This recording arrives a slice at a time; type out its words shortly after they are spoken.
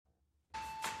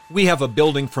We have a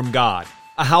building from God,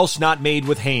 a house not made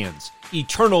with hands,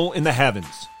 eternal in the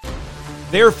heavens.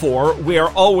 Therefore, we are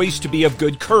always to be of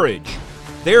good courage.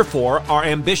 Therefore, our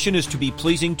ambition is to be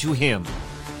pleasing to Him.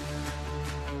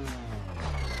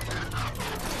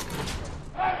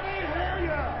 Let me hear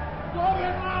you! Go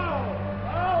it loud!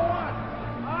 A1,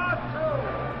 A2,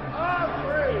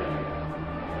 A3.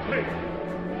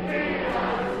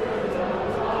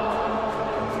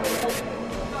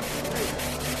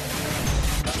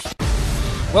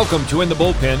 Welcome to In the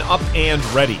Bullpen, Up and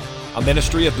Ready, a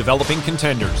ministry of developing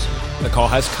contenders. The call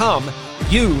has come.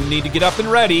 You need to get up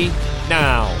and ready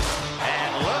now.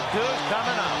 And look who's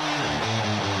coming up.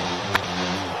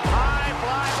 High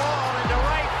fly ball into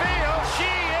right field.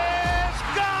 She is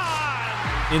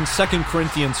gone. In 2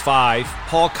 Corinthians 5,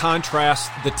 Paul contrasts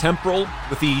the temporal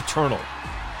with the eternal,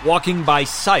 walking by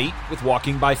sight with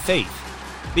walking by faith,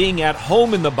 being at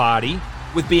home in the body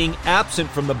with being absent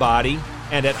from the body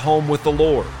and at home with the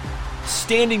Lord,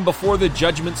 standing before the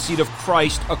judgment seat of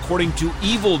Christ according to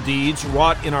evil deeds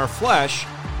wrought in our flesh,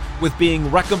 with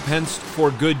being recompensed for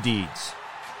good deeds.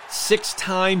 6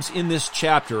 times in this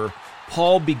chapter,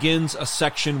 Paul begins a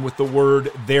section with the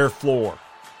word therefore,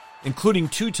 including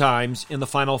 2 times in the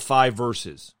final 5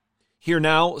 verses. Hear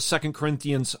now 2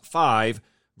 Corinthians 5,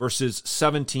 verses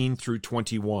 17 through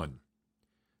 21.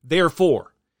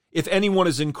 Therefore, if anyone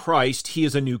is in Christ, he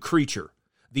is a new creature.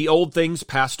 The old things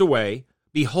passed away.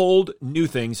 Behold, new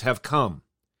things have come.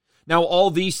 Now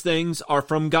all these things are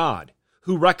from God,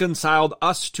 who reconciled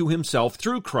us to himself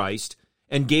through Christ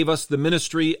and gave us the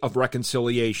ministry of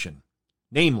reconciliation.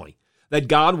 Namely, that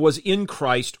God was in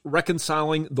Christ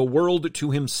reconciling the world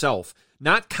to himself,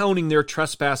 not counting their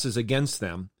trespasses against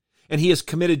them, and he has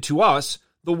committed to us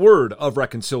the word of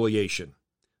reconciliation.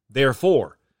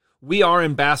 Therefore, we are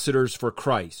ambassadors for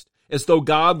Christ, as though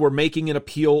God were making an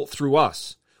appeal through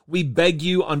us. We beg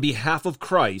you on behalf of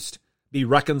Christ, be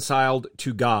reconciled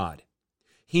to God.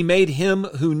 He made him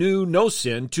who knew no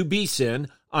sin to be sin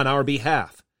on our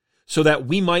behalf, so that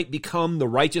we might become the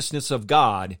righteousness of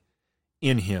God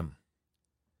in him.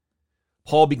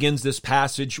 Paul begins this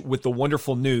passage with the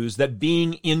wonderful news that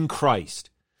being in Christ,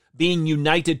 being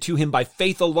united to him by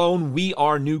faith alone, we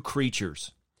are new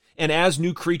creatures. And as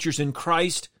new creatures in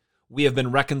Christ, we have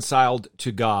been reconciled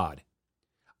to God.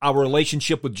 Our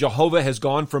relationship with Jehovah has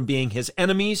gone from being his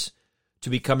enemies to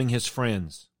becoming his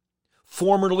friends.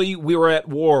 Formerly, we were at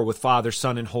war with Father,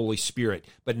 Son, and Holy Spirit,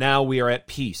 but now we are at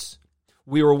peace.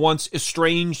 We were once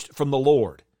estranged from the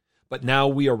Lord, but now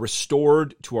we are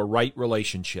restored to a right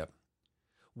relationship.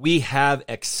 We have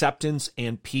acceptance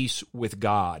and peace with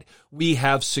God. We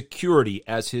have security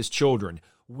as his children.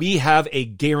 We have a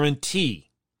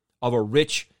guarantee of a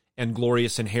rich and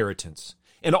glorious inheritance.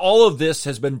 And all of this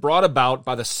has been brought about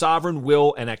by the sovereign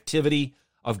will and activity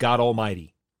of God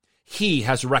Almighty. He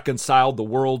has reconciled the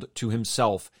world to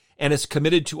himself and has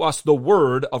committed to us the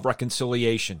word of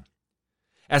reconciliation.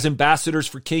 As ambassadors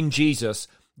for King Jesus,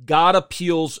 God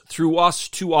appeals through us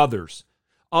to others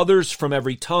from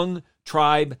every tongue,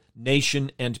 tribe,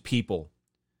 nation, and people,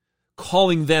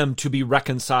 calling them to be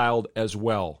reconciled as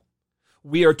well.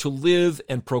 We are to live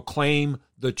and proclaim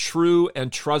the true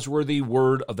and trustworthy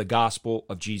word of the gospel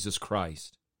of Jesus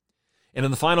Christ. And in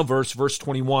the final verse, verse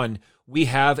 21, we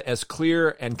have as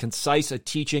clear and concise a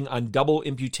teaching on double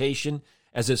imputation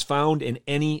as is found in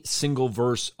any single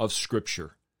verse of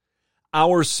Scripture.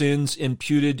 Our sins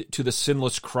imputed to the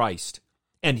sinless Christ,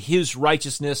 and his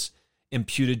righteousness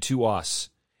imputed to us,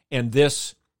 and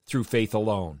this through faith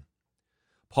alone.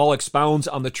 Paul expounds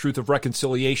on the truth of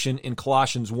reconciliation in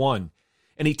Colossians 1,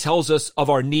 and he tells us of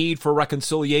our need for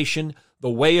reconciliation, the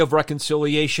way of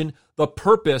reconciliation, the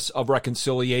purpose of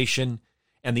reconciliation,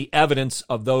 and the evidence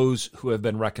of those who have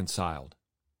been reconciled.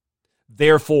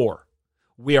 Therefore,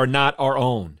 we are not our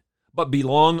own, but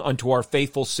belong unto our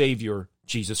faithful Savior,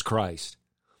 Jesus Christ.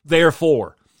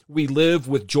 Therefore, we live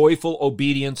with joyful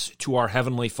obedience to our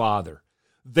Heavenly Father.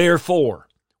 Therefore,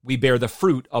 we bear the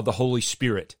fruit of the Holy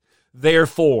Spirit.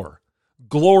 Therefore,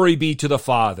 glory be to the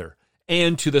Father,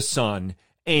 and to the Son,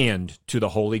 and to the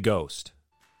Holy Ghost.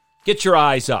 Get your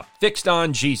eyes up, fixed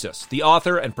on Jesus, the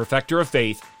author and perfecter of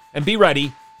faith, and be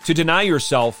ready to deny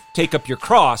yourself, take up your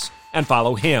cross, and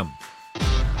follow him.